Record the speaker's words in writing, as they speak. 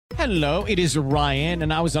Hello, it is Ryan,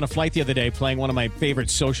 and I was on a flight the other day playing one of my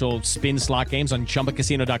favorite social spin slot games on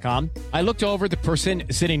ChumbaCasino.com. I looked over at the person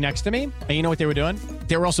sitting next to me, and you know what they were doing?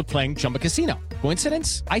 They were also playing Chumba Casino.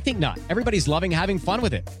 Coincidence? I think not. Everybody's loving having fun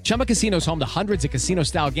with it. Chumba Casino is home to hundreds of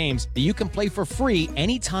casino-style games that you can play for free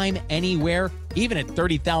anytime, anywhere, even at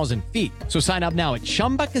 30,000 feet. So sign up now at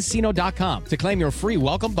ChumbaCasino.com to claim your free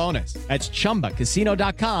welcome bonus. That's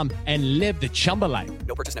ChumbaCasino.com and live the Chumba life.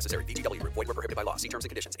 No purchase necessary. VGW. Void where prohibited by law. See terms and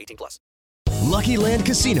conditions. 18+. Lucky Land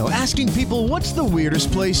Casino, asking people, what's the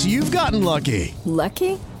weirdest place you've gotten lucky?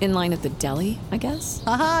 Lucky? In line at the deli, I guess?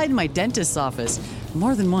 Aha, in my dentist's office.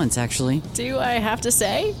 More than once, actually. Do I have to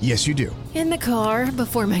say? Yes, you do. In the car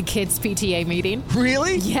before my kids' PTA meeting.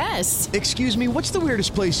 Really? Yes. Excuse me, what's the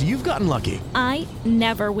weirdest place you've gotten lucky? I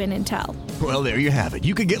never win and tell. Well, there you have it.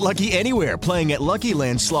 You can get lucky anywhere, playing at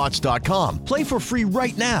LuckyLandSlots.com. Play for free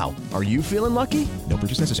right now. Are you feeling lucky? No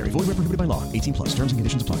purchase necessary. Void where prohibited by law. 18+. Terms and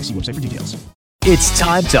conditions apply. See website for details. It's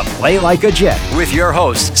time to Play Like a Jet with your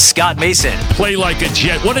host, Scott Mason. Play like a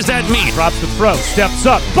Jet. What does that mean? Drops the throw, steps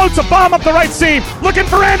up, floats a bomb up the right seam, looking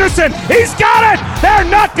for Anderson. He's got it! They're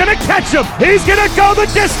not going to catch him. He's going to go the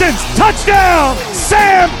distance. Touchdown!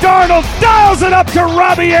 Sam Darnold dials it up to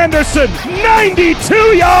Robbie Anderson. 92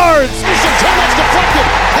 yards! Anderson, too much deflected,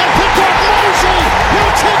 and picked off Mosley.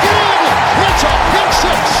 He'll take it in. It's a pick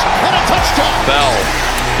six and a touchdown. Bell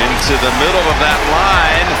into the middle of that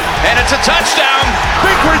line, and it's a touchdown.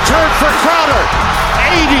 Big return for Crowder.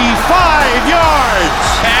 85 yards.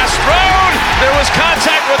 Pass thrown. There was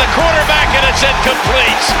contact with the quarterback, and it's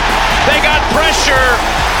incomplete. They got pressure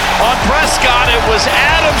on Prescott. It was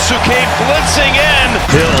Adams who came blitzing in.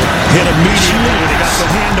 Hill hit immediately when he got the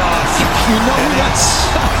handoff. You know that's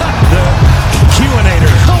The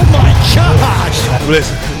Q-inator. oh my gosh.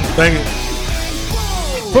 Listen, thank you.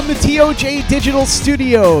 From the TOJ Digital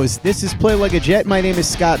Studios, this is Play Like a Jet. My name is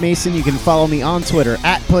Scott Mason. You can follow me on Twitter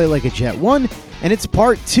at PlayLikeAJet1. And it's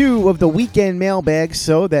part 2 of the weekend mailbag,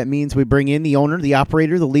 so that means we bring in the owner, the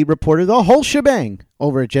operator, the lead reporter, the whole shebang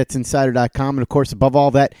over at JetsInsider.com. And, of course, above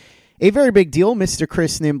all that, a very big deal, Mr.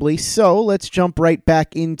 Chris Nimbley. So let's jump right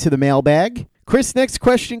back into the mailbag. Chris, next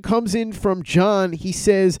question comes in from John. He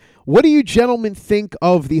says, what do you gentlemen think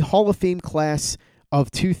of the Hall of Fame class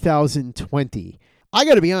of 2020? I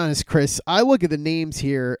got to be honest, Chris, I look at the names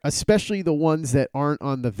here, especially the ones that aren't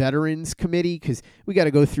on the Veterans Committee, because we got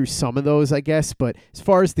to go through some of those, I guess. But as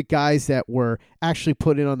far as the guys that were actually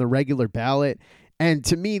put in on the regular ballot, and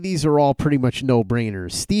to me, these are all pretty much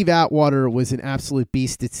no-brainers. Steve Atwater was an absolute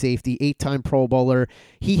beast at safety, 8-time Pro Bowler.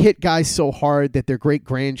 He hit guys so hard that their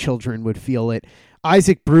great-grandchildren would feel it.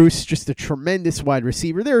 Isaac Bruce, just a tremendous wide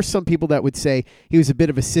receiver. There are some people that would say he was a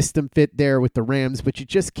bit of a system fit there with the Rams, but you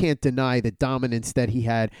just can't deny the dominance that he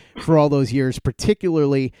had for all those years,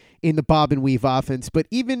 particularly in the bob and weave offense. But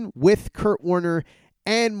even with Kurt Warner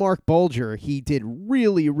and Mark Bulger, he did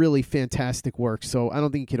really, really fantastic work. So I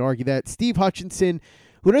don't think you could argue that. Steve Hutchinson,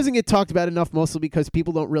 who doesn't get talked about enough, mostly because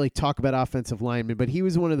people don't really talk about offensive linemen, but he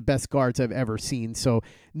was one of the best guards I've ever seen. So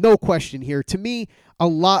no question here. To me, a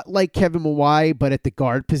lot like Kevin Mawai, but at the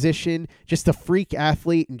guard position, just a freak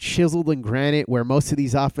athlete and chiseled in granite, where most of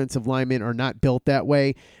these offensive linemen are not built that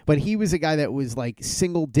way. But he was a guy that was like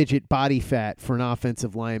single-digit body fat for an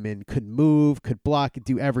offensive lineman, could move, could block, could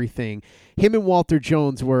do everything. Him and Walter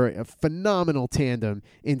Jones were a phenomenal tandem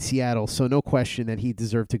in Seattle, so no question that he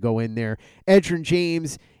deserved to go in there. Edgerrin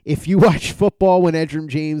James, if you watch football when Edgerrin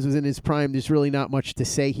James was in his prime, there's really not much to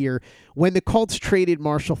say here. When the Colts traded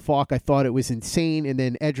Marshall Faulk, I thought it was insane, and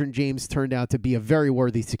then Edgerrin James turned out to be a very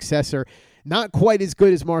worthy successor. Not quite as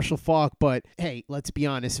good as Marshall Faulk, but hey, let's be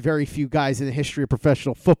honest, very few guys in the history of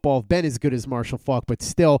professional football have been as good as Marshall Faulk, but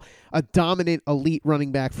still a dominant elite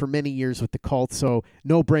running back for many years with the Colts, so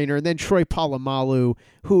no-brainer. And then Troy Polamalu,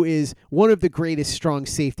 who is one of the greatest strong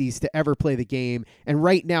safeties to ever play the game, and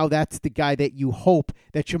right now that's the guy that you hope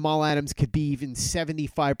that Jamal Adams could be even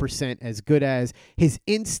 75% as good as. His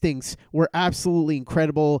instincts were absolutely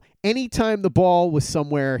incredible. Anytime the ball was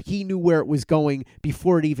somewhere, he knew where it was going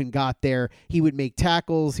before it even got there. He would make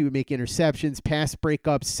tackles, he would make interceptions, pass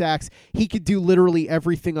breakups, sacks. He could do literally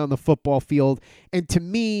everything on the football field. And to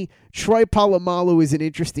me, Troy Polamalu is an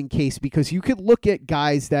interesting case because you could look at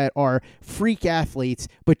guys that are freak athletes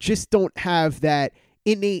but just don't have that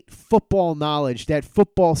innate football knowledge, that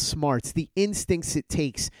football smarts, the instincts it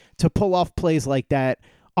takes to pull off plays like that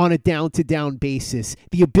on a down-to-down basis,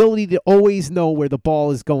 the ability to always know where the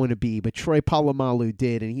ball is going to be. But Troy Polamalu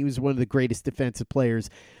did, and he was one of the greatest defensive players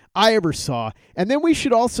I ever saw. And then we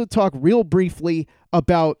should also talk real briefly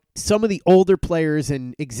about some of the older players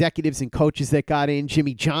and executives and coaches that got in.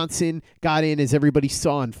 Jimmy Johnson got in, as everybody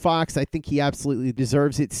saw on Fox. I think he absolutely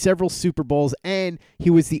deserves it. Several Super Bowls, and he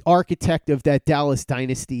was the architect of that Dallas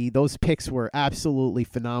dynasty. Those picks were absolutely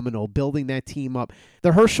phenomenal, building that team up.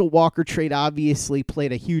 The Herschel Walker trade obviously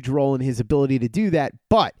played a huge role in his ability to do that,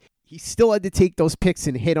 but he still had to take those picks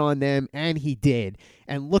and hit on them, and he did.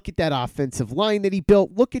 And look at that offensive line that he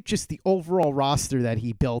built. Look at just the overall roster that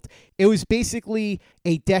he built. It was basically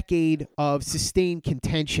a decade of sustained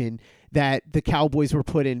contention that the Cowboys were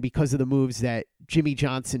put in because of the moves that Jimmy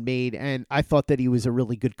Johnson made, and I thought that he was a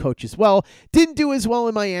really good coach as well. Didn't do as well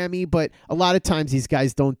in Miami, but a lot of times these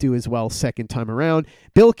guys don't do as well second time around.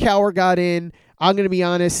 Bill Cowher got in. I'm going to be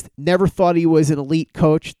honest, never thought he was an elite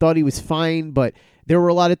coach. Thought he was fine, but there were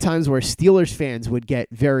a lot of times where Steelers fans would get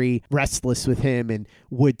very restless with him and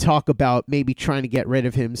would talk about maybe trying to get rid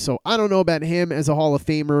of him. So I don't know about him as a Hall of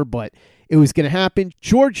Famer, but it was going to happen.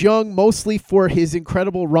 George Young, mostly for his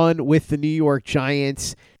incredible run with the New York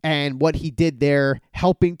Giants and what he did there,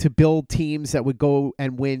 helping to build teams that would go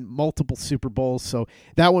and win multiple Super Bowls. So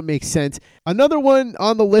that one makes sense. Another one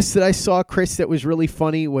on the list that I saw, Chris, that was really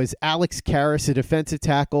funny was Alex Karras, a defensive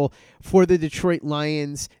tackle for the Detroit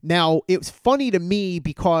Lions. Now, it was funny to me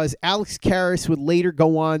because Alex Karras would later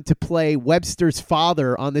go on to play Webster's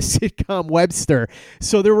father on the sitcom Webster.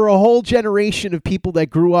 So there were a whole generation of people that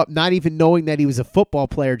grew up not even knowing that he was a football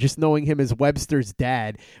player, just knowing him as Webster's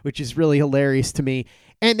dad, which is really hilarious to me.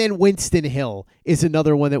 And then Winston Hill is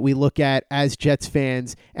another one that we look at as Jets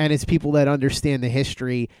fans and as people that understand the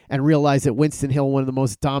history and realize that Winston Hill, one of the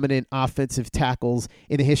most dominant offensive tackles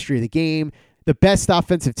in the history of the game, the best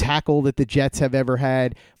offensive tackle that the Jets have ever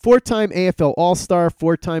had, 4-time AFL All-Star,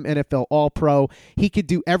 4-time NFL All-Pro. He could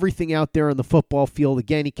do everything out there on the football field.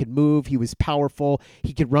 Again, he could move. He was powerful.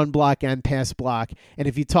 He could run block and pass block. And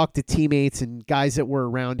if you talk to teammates and guys that were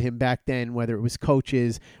around him back then, whether it was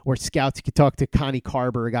coaches or scouts, you could talk to Connie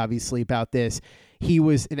Carberg, obviously, about this. He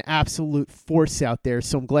was an absolute force out there,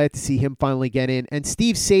 so I'm glad to see him finally get in. And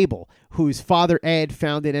Steve Sable, whose father Ed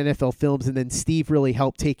founded NFL Films, and then Steve really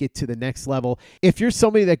helped take it to the next level. If you're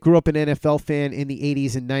somebody that grew up an NFL fan in the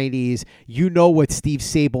 80s and 90s, you know what Steve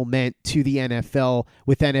Sable meant to the NFL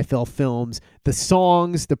with NFL Films. The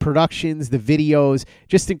songs, the productions, the videos,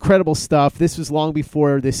 just incredible stuff. This was long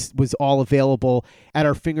before this was all available at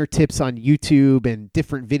our fingertips on YouTube and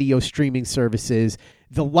different video streaming services.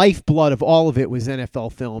 The lifeblood of all of it was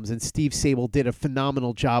NFL Films, and Steve Sable did a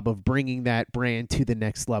phenomenal job of bringing that brand to the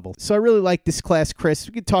next level. So I really like this class, Chris.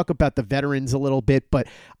 We could talk about the veterans a little bit, but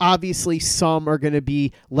obviously some are going to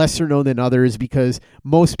be lesser known than others because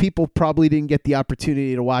most people probably didn't get the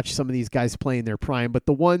opportunity to watch some of these guys play in their prime, but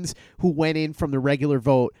the ones who went in from the regular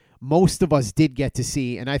vote, most of us did get to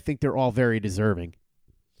see, and I think they're all very deserving.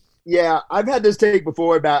 Yeah, I've had this take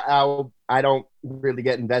before about how I don't really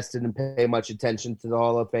get invested and pay much attention to the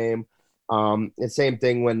Hall of Fame. The same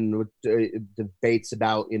thing when debates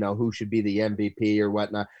about, who should be the MVP or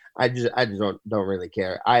whatnot. I just don't really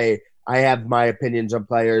care. I have my opinions on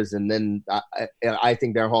players, and then I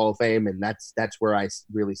think they're Hall of Fame, and that's where I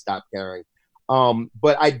really stopped caring.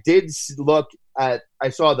 But I did look at – I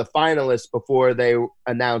saw the finalists before they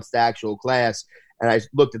announced the actual class, and I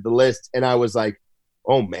looked at the list, and I was like,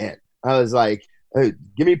 oh, man. I was like, hey,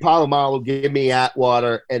 give me Polamalu, give me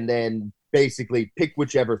Atwater, and then basically pick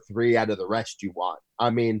whichever three out of the rest you want. I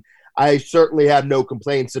mean, I certainly have no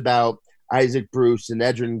complaints about Isaac Bruce and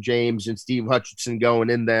Edgerrin James and Steve Hutchinson going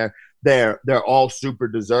in there. They're all super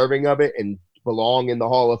deserving of it and belong in the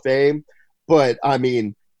Hall of Fame. But, I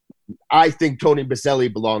mean, I think Tony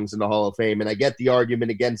Boselli belongs in the Hall of Fame, and I get the argument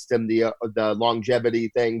against him, the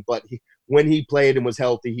longevity thing, but when he played and was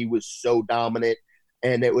healthy, he was so dominant.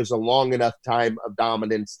 And it was a long enough time of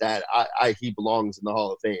dominance that he belongs in the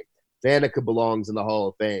Hall of Fame. Faneca belongs in the Hall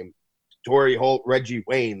of Fame. Torrey Holt, Reggie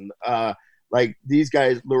Wayne, like these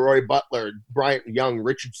guys, Leroy Butler, Bryant Young,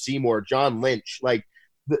 Richard Seymour, John Lynch. Like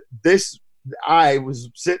I was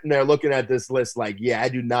sitting there looking at this list like, yeah, I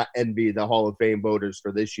do not envy the Hall of Fame voters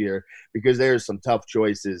for this year because there's some tough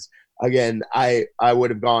choices. Again, I would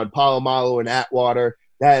have gone Polamalu and Atwater.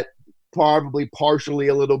 That probably partially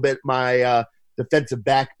a little bit my defensive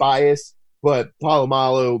back bias, but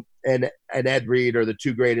Polamalu and Ed Reed are the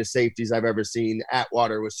two greatest safeties I've ever seen.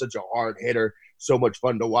 Atwater was such a hard hitter, so much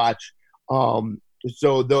fun to watch.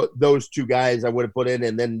 So those two guys I would have put in,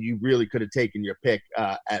 and then you really could have taken your pick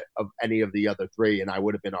of any of the other three, and I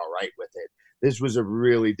would have been all right with it. This was a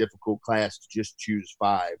really difficult class to just choose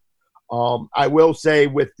five. I will say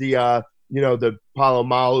with the the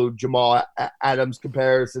Polamalu Jamal Adams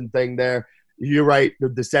comparison thing there, you're right, the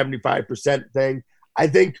 75% thing. I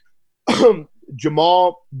think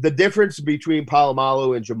Jamal, the difference between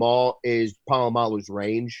Polamalu and Jamal is Polamalu's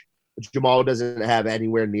range. Jamal doesn't have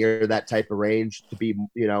anywhere near that type of range to be,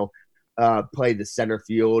 play the center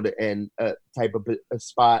field and type of a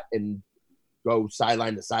spot and go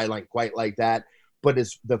sideline to sideline quite like that. But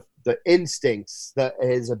it's the instincts,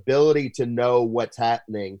 his ability to know what's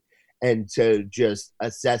happening and to just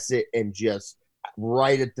assess it and just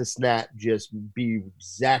right at the snap, just be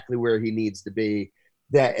exactly where he needs to be.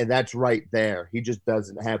 That's right there. He just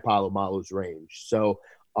doesn't have Polamalu's range. So,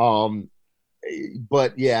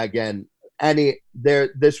 but yeah, again,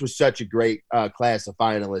 this was such a great class of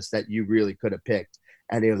finalists that you really could have picked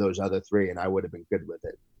any of those other three, and I would have been good with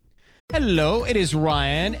it. Hello, it is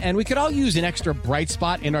Ryan, and we could all use an extra bright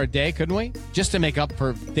spot in our day, couldn't we? Just to make up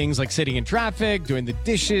for things like sitting in traffic, doing the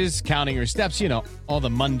dishes, counting your steps, all the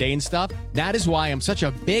mundane stuff. That is why I'm such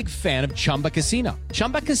a big fan of Chumba Casino.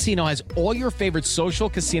 Chumba Casino has all your favorite social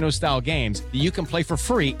casino-style games that you can play for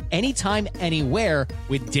free anytime, anywhere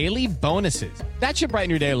with daily bonuses. That should brighten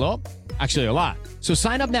your day a little. Actually, a lot. So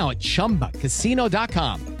sign up now at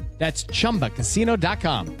ChumbaCasino.com. That's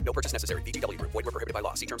ChumbaCasino.com. No purchase necessary. VGW Group. Void where prohibited by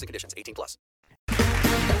law. See terms and conditions. 18+.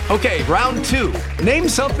 Okay, round two. Name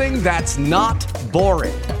something that's not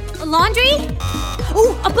boring. A laundry?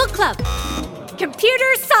 Ooh, a book club.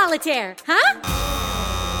 Computer solitaire, huh?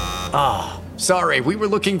 Ah, sorry. We were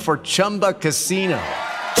looking for Chumba Casino.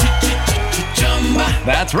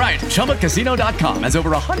 That's right. ChumbaCasino.com has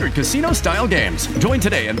over 100 casino-style games. Join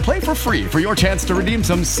today and play for free for your chance to redeem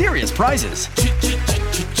some serious prizes.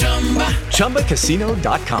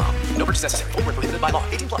 ChumbaCasino.com. No purchase necessary. Void where prohibited by law.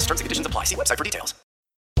 18+. Terms and conditions apply. See website for details.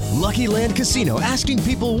 Lucky Land Casino, asking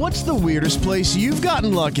people, what's the weirdest place you've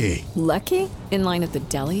gotten lucky? Lucky? In line at the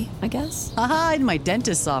deli, I guess? Aha, in my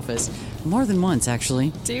dentist's office. More than once,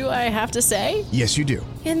 actually. Do I have to say? Yes, you do.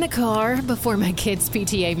 In the car before my kids'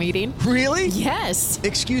 PTA meeting. Really? Yes.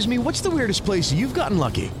 Excuse me, what's the weirdest place you've gotten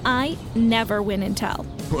lucky? I never win and tell.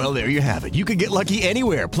 Well, there you have it. You can get lucky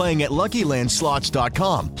anywhere, playing at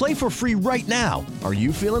LuckyLandSlots.com. Play for free right now. Are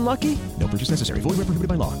you feeling lucky? No purchase necessary. Void where prohibited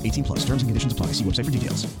by law. 18+. Terms and conditions apply. See website for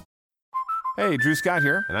details. Hey, Drew Scott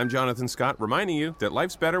here, and I'm Jonathan Scott, reminding you that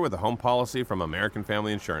life's better with a home policy from American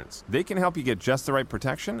Family Insurance. They can help you get just the right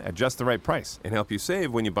protection at just the right price and help you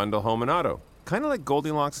save when you bundle home and auto. Kind of like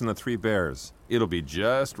Goldilocks and the Three Bears. It'll be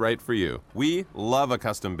just right for you. We love a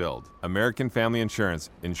custom build. American Family Insurance.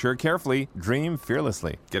 Insure carefully, dream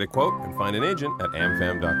fearlessly. Get a quote and find an agent at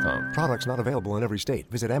amfam.com. Products not available in every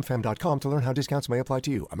state. Visit amfam.com to learn how discounts may apply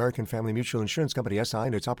to you. American Family Mutual Insurance Company, SI,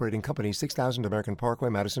 and its operating company, 6000 American Parkway,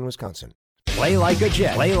 Madison, Wisconsin. Play like a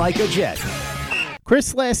Jet. Play like a Jet.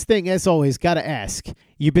 Chris, last thing, as always, got to ask.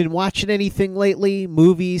 You been watching anything lately?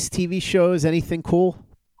 Movies, TV shows, anything cool?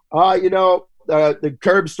 The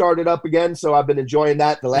Curb started up again, so I've been enjoying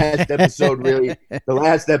that. The last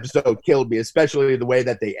episode killed me, especially the way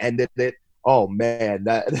that they ended it. Oh, man.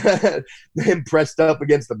 Him pressed up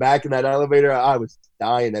against the back in that elevator, I was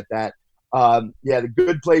dying at that. The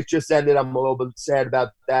Good Place just ended. I'm a little bit sad about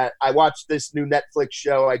that. I watched this new Netflix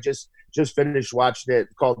show. I just finished watching it,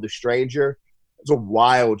 called The Stranger. It's a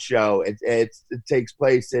wild show. It takes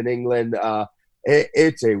place in England.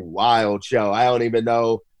 It's a wild show. I don't even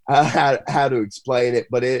know how to explain it,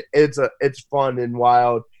 but it's fun and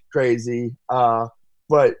wild, crazy.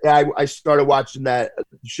 But I started watching that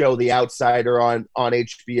show, The Outsider, on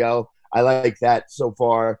HBO. I like that so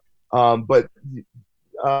far, but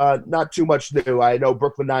not too much new. I know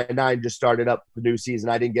Brooklyn Nine-Nine just started up the new season.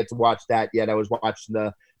 I didn't get to watch that yet. I was watching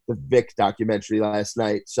the Vic documentary last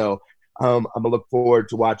night, so I'm gonna look forward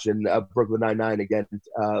to watching Brooklyn Nine-Nine again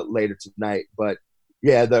later tonight. But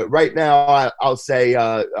yeah, right now I'll say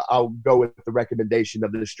I'll go with the recommendation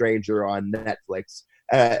of The Stranger on Netflix.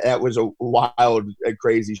 That was a wild,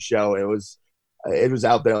 crazy show. It was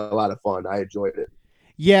out there, a lot of fun. I enjoyed it.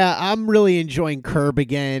 Yeah, I'm really enjoying Curb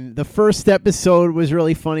again. The first episode was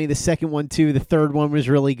really funny. The second one, too. The third one was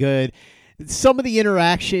really good. Some of the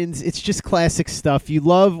interactions, it's just classic stuff. You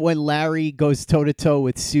love when Larry goes toe-to-toe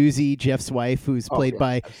with Susie, Jeff's wife, who's played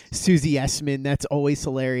by Susie Essman. That's always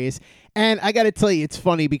hilarious. And I got to tell you, it's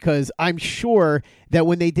funny because I'm sure that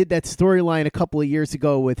when they did that storyline a couple of years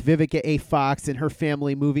ago with Vivica A. Fox and her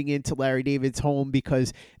family moving into Larry David's home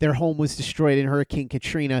because their home was destroyed in Hurricane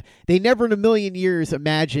Katrina, they never in a million years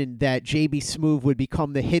imagined that J.B. Smoove would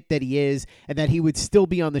become the hit that he is and that he would still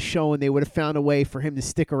be on the show and they would have found a way for him to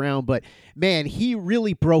stick around. But, man, he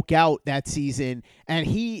really broke out that season, and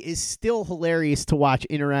he is still hilarious to watch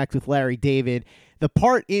interact with Larry David. the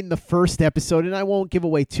part in the first episode, and I won't give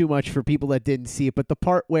away too much for people that didn't see it, but the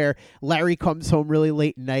part where Larry comes home really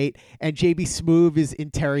late at night and JB Smoove is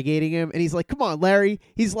interrogating him, and he's like, come on, Larry.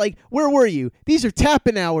 He's like, where were you? These are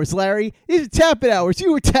tapping hours, Larry. These are tapping hours.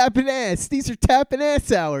 You were tapping ass. These are tapping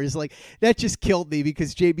ass hours. Like, that just killed me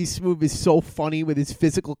because JB Smoove is so funny with his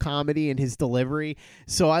physical comedy and his delivery.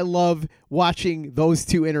 So I love watching those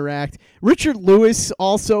two interact. Richard Lewis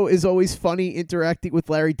also is always funny interacting with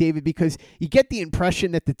Larry David because you get the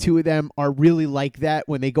impression that the two of them are really like that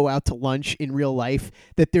when they go out to lunch in real life,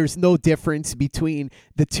 that there's no difference between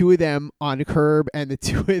the two of them on Curb and the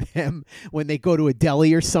two of them when they go to a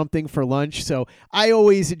deli or something for lunch. So I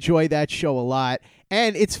always enjoy that show a lot.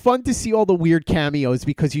 And it's fun to see all the weird cameos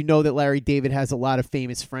because you know that Larry David has a lot of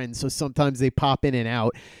famous friends, so sometimes they pop in and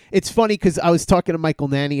out. It's funny because I was talking to Michael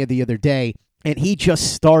Nania the other day, and he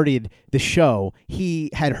just started the show. He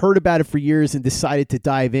had heard about it for years and decided to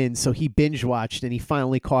dive in, so he binge-watched, and he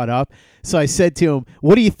finally caught up. So I said to him,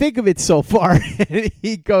 what do you think of it so far? And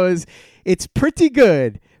he goes, it's pretty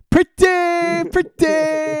good. Pretty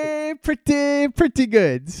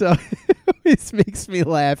good. So this makes me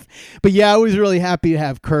laugh. But yeah, I was really happy to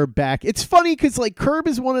have Curb back. It's funny because like Curb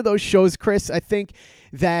is one of those shows, Chris, I think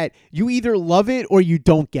that you either love it or you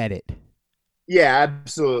don't get it. Yeah,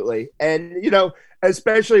 absolutely. And, you know,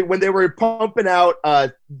 especially when they were pumping out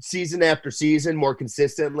season after season more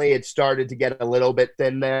consistently, it started to get a little bit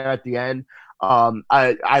thin there at the end.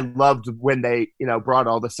 I loved when they, you know, brought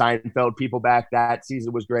all the Seinfeld people back. That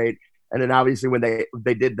season was great. And then obviously when they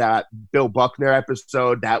did that Bill Buckner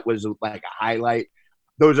episode, that was like a highlight.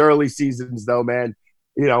 Those early seasons though, man,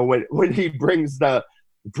 you know, when he brings the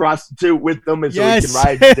prostitute with them and so he can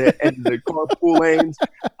ride in the carpool lanes.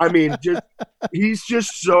 I mean, he's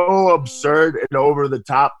just so absurd and over the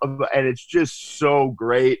top and it's just so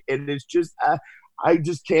great. And it's just, I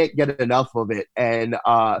just can't get enough of it. And,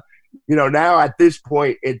 you know, now at this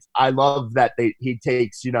point, I love that he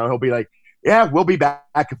takes, you know, he'll be like, yeah, we'll be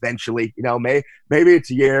back eventually. You know, maybe it's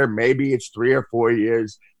a year, maybe it's 3 or 4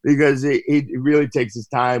 years, because he really takes his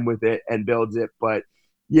time with it and builds it. But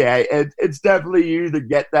yeah, it's definitely you either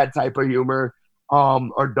get that type of humor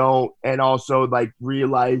or don't, and also like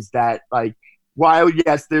realize that like while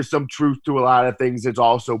yes, there's some truth to a lot of things, it's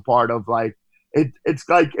also part of like it's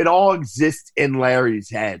like it all exists in Larry's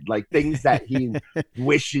head, like things that he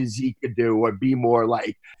wishes he could do or be more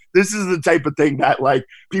like. This is the type of thing that like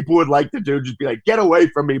people would like to do, just be like, get away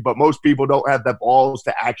from me. But most people don't have the balls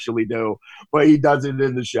to actually do. But he does it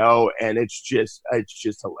in the show, and it's just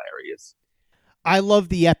hilarious. I love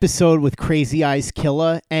the episode with Crazy Eyes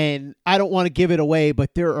Killer, and I don't want to give it away,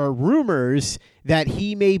 but there are rumors that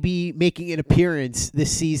he may be making an appearance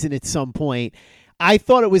this season at some point. I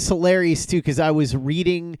thought it was hilarious, too, because I was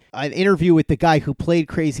reading an interview with the guy who played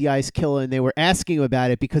Crazy Eyes Killer, and they were asking him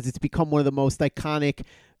about it because it's become one of the most iconic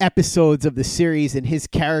episodes of the series, and his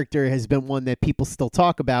character has been one that people still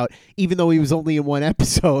talk about, even though he was only in one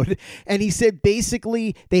episode. And he said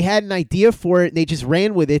basically they had an idea for it, and they just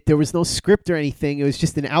ran with it. There was no script or anything. It was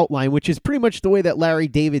just an outline, which is pretty much the way that Larry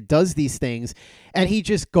David does these things. And he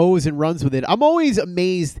just goes and runs with it. I'm always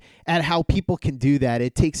amazed at how people can do that.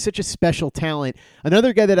 It takes such a special talent.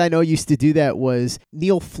 Another guy that I know used to do that was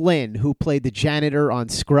Neil Flynn, who played the janitor on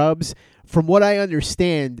Scrubs. From what I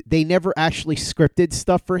understand, they never actually scripted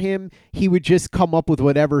stuff for him. He would just come up with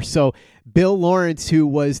whatever. So Bill Lawrence, who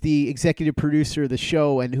was the executive producer of the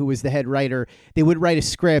show and who was the head writer, they would write a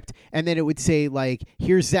script, and then it would say, like,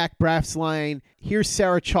 here's Zach Braff's line, here's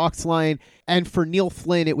Sarah Chalk's line, and for Neil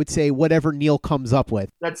Flynn, it would say whatever Neil comes up with.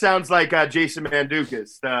 That sounds like Jason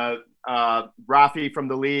Mantzoukas, the Rafi from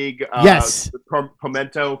The League, yes,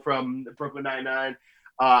 Pimento from Brooklyn Nine-Nine.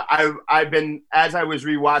 I've been, as I was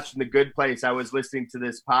rewatching The Good Place, I was listening to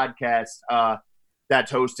this podcast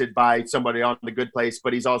that's hosted by somebody on The Good Place,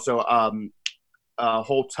 but he's also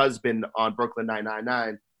Holt's husband on Brooklyn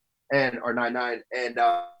Nine-Nine and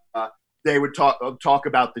they would talk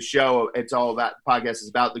about the show. It's all about, the podcast is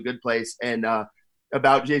about The Good Place, and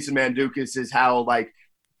about Jason Mantzoukas is how, like,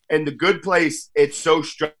 in The Good Place, it's so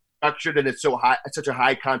structured and it's such a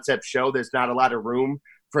high concept show. There's not a lot of room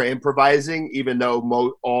for improvising, even though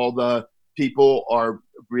all the people are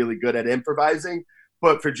really good at improvising.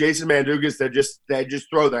 But for Jason Mantzoukas, they just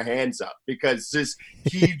throw their hands up because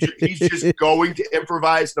he's just going to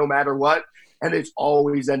improvise no matter what, and it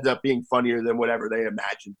always ends up being funnier than whatever they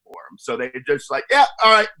imagined for him. So they just like, yeah,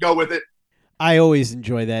 all right, go with it. I always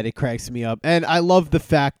enjoy that. It cracks me up. And I love the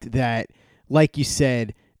fact that, like you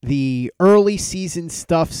said, the early season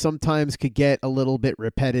stuff sometimes could get a little bit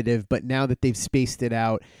repetitive, but now that they've spaced it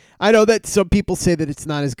out, I know that some people say that it's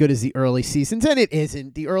not as good as the early seasons, and it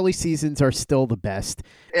isn't. The early seasons are still the best.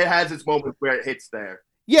 It has its moments where it hits there.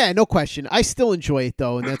 Yeah, no question. I still enjoy it,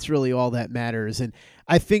 though, and that's really all that matters. And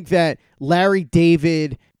I think that Larry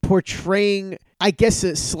David portraying, I guess,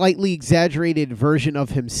 a slightly exaggerated version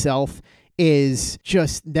of himself is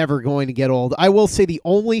just never going to get old. I will say the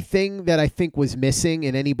only thing that I think was missing,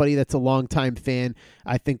 and anybody that's a longtime fan,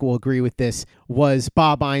 I think will agree with this, was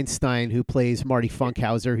Bob Einstein, who plays Marty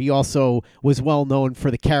Funkhauser. He also was well known for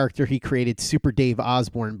the character he created, Super Dave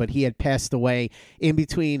Osborne, but he had passed away in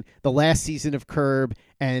between the last season of Curb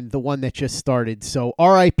and the one that just started. So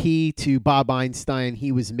RIP to Bob Einstein.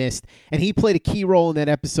 He was missed. And he played a key role in that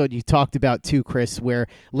episode you talked about too, Chris, where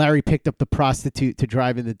Larry picked up the prostitute to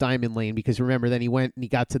drive in the diamond lane, because remember, then he went and he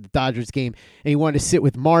got to the Dodgers game and he wanted to sit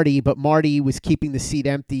with Marty, but Marty was keeping the seat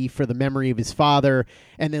empty for the memory of his father.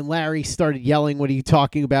 And then Larry started yelling, "What are you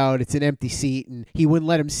talking about? It's an empty seat." And he wouldn't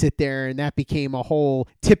let him sit there. And that became a whole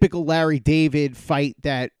typical Larry David fight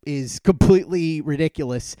that is completely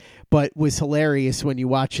ridiculous, but was hilarious when you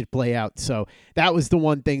watch it play out. So that was the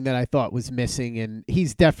one thing that I thought was missing, and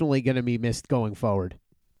he's definitely going to be missed going forward.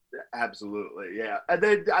 Absolutely, yeah. And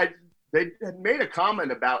then they had made a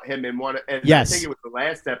comment about him in one, and yes. I think it was the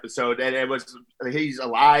last episode, and it was he's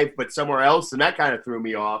alive but somewhere else, and that kind of threw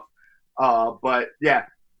me off. But yeah,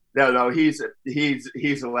 no, he's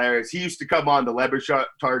hilarious. He used to come on the Le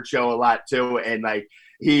Batard show a lot too, and like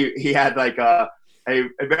he had like a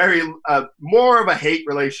very more of a hate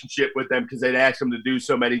relationship with them because they'd ask him to do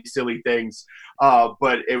so many silly things.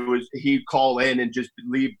 But it was he'd call in and just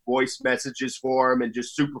leave voice messages for him and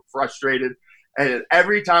just super frustrated. And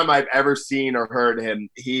every time I've ever seen or heard him,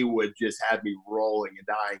 he would just have me rolling and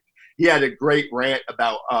dying. He had a great rant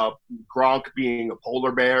about Gronk being a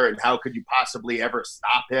polar bear and how could you possibly ever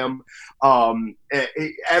stop him.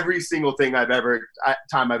 Every single thing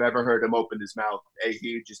time I've ever heard him open his mouth,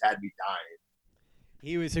 he just had me dying.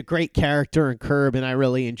 He was a great character in Curb, and I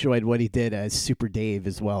really enjoyed what he did as Super Dave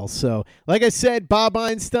as well. So, like I said, Bob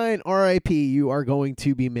Einstein, RIP, you are going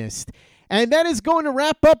to be missed. And that is going to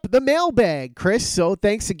wrap up the mailbag, Chris. So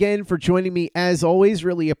thanks again for joining me as always.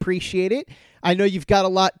 Really appreciate it. I know you've got a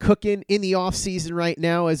lot cooking in the offseason right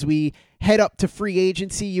now as we head up to free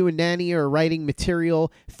agency. You and Nanny are writing material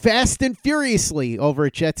fast and furiously over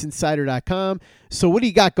at jetsinsider.com. So what do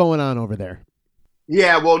you got going on over there?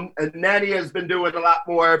 Yeah, well, Nanny has been doing a lot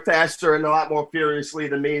more faster and a lot more furiously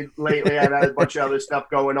than me lately. I've had a bunch of other stuff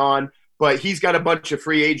going on, but he's got a bunch of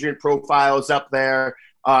free agent profiles up there.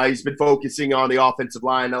 He's been focusing on the offensive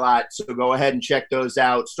line a lot, so go ahead and check those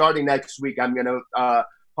out. Starting next week, I'm going to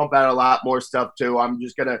pump out a lot more stuff too. I'm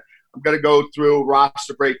going to go through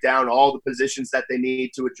roster breakdown, all the positions that they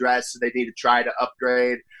need to address, so they need to try to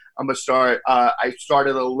upgrade. I'm going to start. I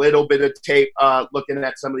started a little bit of tape looking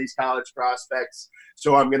at some of these college prospects,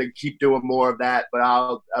 so I'm going to keep doing more of that. But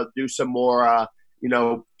I'll do some more,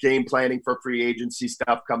 game planning for free agency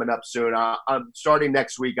stuff coming up soon. I'm starting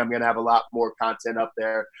next week. I'm going to have a lot more content up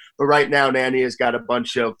there. But right now, Nanny has got a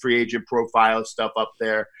bunch of free agent profile stuff up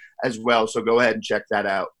there as well. So go ahead and check that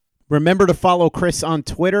out. Remember to follow Chris on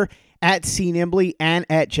Twitter at CNimbley and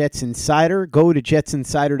at Jets Insider. Go to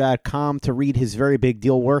jetsinsider.com to read his very big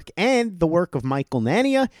deal work and the work of Michael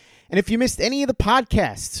Nania. And if you missed any of the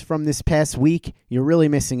podcasts from this past week, you're really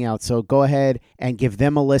missing out. So go ahead and give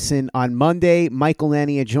them a listen. On Monday, Michael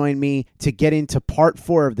Nania joined me to get into part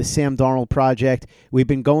 4 of the Sam Darnold project. We've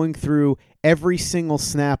been going through every single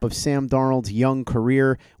snap of Sam Darnold's young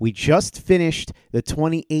career. We just finished the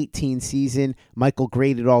 2018 season. Michael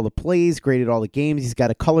graded all the plays, graded all the games. He's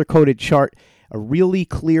got a color-coded chart, a really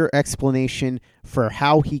clear explanation for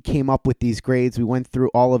how he came up with these grades. We went through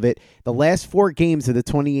all of it. The last 4 games of the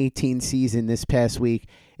 2018 season this past week,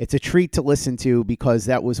 it's a treat to listen to because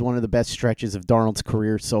that was one of the best stretches of Darnold's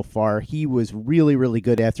career so far. He was really, really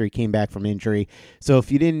good after he came back from injury. So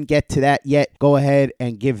if you didn't get to that yet, go ahead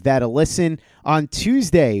and give that a listen. On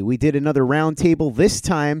Tuesday, we did another roundtable. This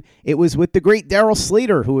time, it was with the great Daryl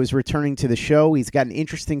Slater, who is returning to the show. He's got an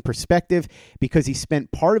interesting perspective because he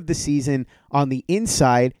spent part of the season on the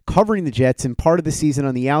inside covering the Jets and part of the season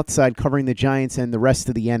on the outside covering the Giants and the rest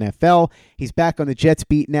of the NFL. He's back on the Jets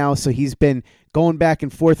beat now, so he's been going back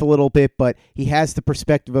and forth a little bit, but he has the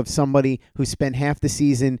perspective of somebody who spent half the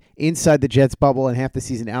season inside the Jets bubble and half the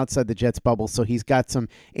season outside the Jets bubble, so he's got some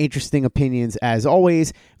interesting opinions as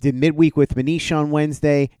always. Did midweek with Manish on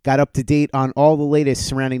Wednesday, got up to date on all the latest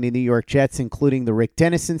surrounding the New York Jets, including the Rick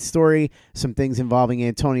Dennison story, some things involving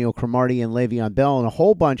Antonio Cromartie and Le'Veon Bell, and a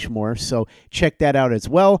whole bunch more, so check that out as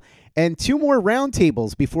well. and 2 more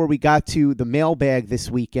roundtables before we got to the mailbag this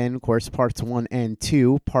weekend. Of course, parts 1 and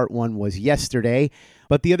 2. Part 1 was yesterday,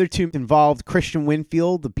 but the other 2 involved Christian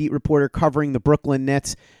Winfield, the beat reporter covering the Brooklyn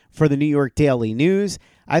Nets for the New York Daily News.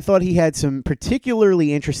 I thought he had some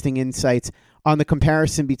particularly interesting insights on the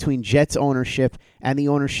comparison between Jets ownership and the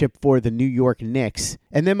ownership for the New York Knicks.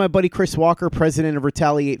 And then my buddy Chris Walker, president of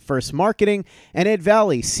Retaliate First Marketing, and Ed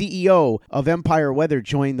Valley, CEO of Empire Weather,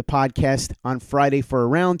 joined the podcast on Friday for a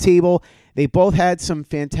roundtable. They both had some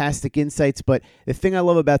fantastic insights, but the thing I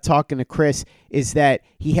love about talking to Chris is that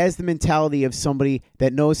he has the mentality of somebody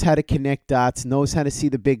that knows how to connect dots, knows how to see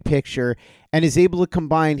the big picture, and is able to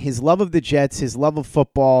combine his love of the Jets, his love of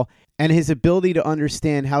football, and his ability to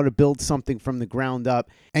understand how to build something from the ground up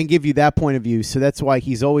and give you that point of view. So that's why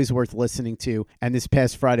he's always worth listening to, and this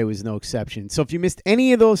past Friday was no exception. So if you missed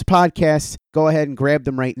any of those podcasts, go ahead and grab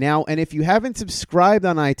them right now. And if you haven't subscribed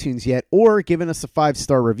on iTunes yet or given us a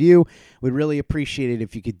 5-star review, we'd really appreciate it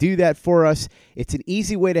if you could do that for us. It's an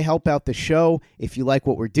easy way to help out the show if you like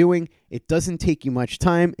what we're doing. It doesn't take you much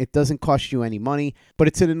time. It doesn't cost you any money, but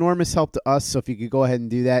it's an enormous help to us. So if you could go ahead and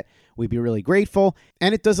do that, we'd be really grateful.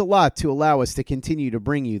 And it does a lot to allow us to continue to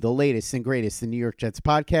bring you the latest and greatest in New York Jets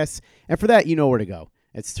podcasts. And for that, you know where to go.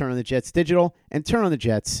 It's Turn on the Jets Digital and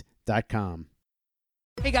turnonthejets.com.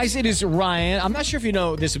 Hey guys, it is Ryan. I'm not sure if you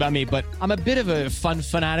know this about me, but I'm a bit of a fun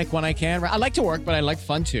fanatic when I can. I like to work, but I like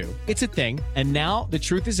fun too. It's a thing. And now the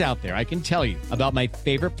truth is out there. I can tell you about my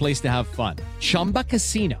favorite place to have fun. Chumba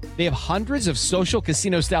Casino. They have hundreds of social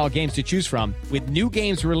casino style games to choose from with new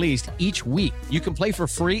games released each week. You can play for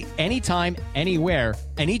free anytime, anywhere.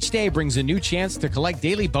 And each day brings a new chance to collect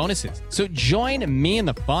daily bonuses. So join me in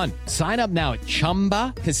the fun. Sign up now at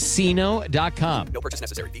ChumbaCasino.com. No purchase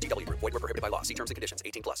necessary. VGW. Void where prohibited by law. See terms and conditions.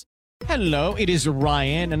 18+. Hello, it is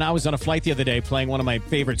Ryan, and I was on a flight the other day playing one of my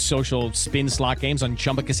favorite social spin slot games on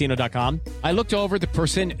ChumbaCasino.com. I looked over at the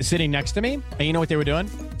person sitting next to me, and you know what they were doing?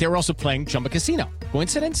 They were also playing Chumba Casino.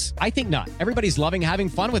 Coincidence? I think not. Everybody's loving having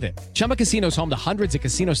fun with it. Chumba Casino is home to hundreds of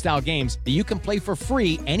casino-style games that you can play for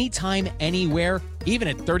free anytime, anywhere, even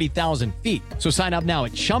at 30,000 feet. So sign up now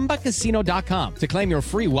at ChumbaCasino.com to claim your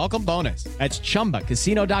free welcome bonus. That's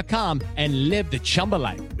ChumbaCasino.com and live the Chumba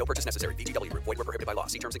life. No purchase necessary. VGW. Void where prohibited by law.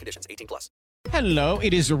 See terms and conditions. 18+. Hello,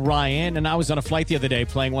 it is Ryan, and I was on a flight the other day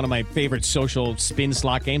playing one of my favorite social spin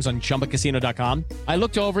slot games on ChumbaCasino.com. I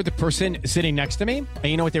looked over at the person sitting next to me, and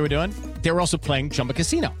you know what they were doing? They were also playing Chumba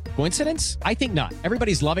Casino. Coincidence? I think not.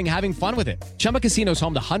 Everybody's loving having fun with it. Chumba Casino is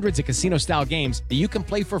home to hundreds of casino-style games that you can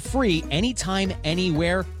play for free anytime,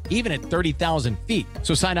 anywhere, even at 30,000 feet.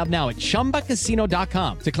 So sign up now at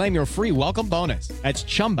ChumbaCasino.com to claim your free welcome bonus. That's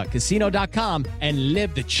ChumbaCasino.com and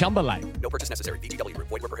live the Chumba life. No purchase necessary. VGW.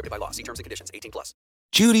 Void where prohibited by law. See terms and conditions. 18+.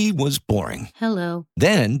 Judy was boring. Hello.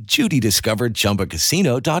 Then Judy discovered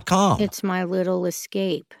ChumbaCasino.com. It's my little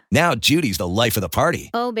escape. Now Judy's the life of the party.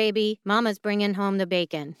 Oh, baby, mama's bringing home the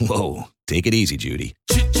bacon. Whoa, take it easy, Judy.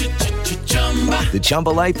 The Chumba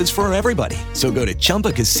life is for everybody. So go to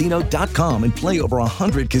ChumbaCasino.com and play over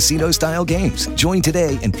 100 casino-style games. Join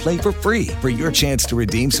today and play for free for your chance to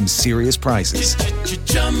redeem some serious prizes.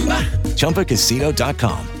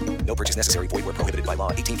 ChumbaCasino.com. No purchase necessary. Void where prohibited by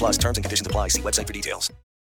law. 18+. Terms and conditions apply. See website for details.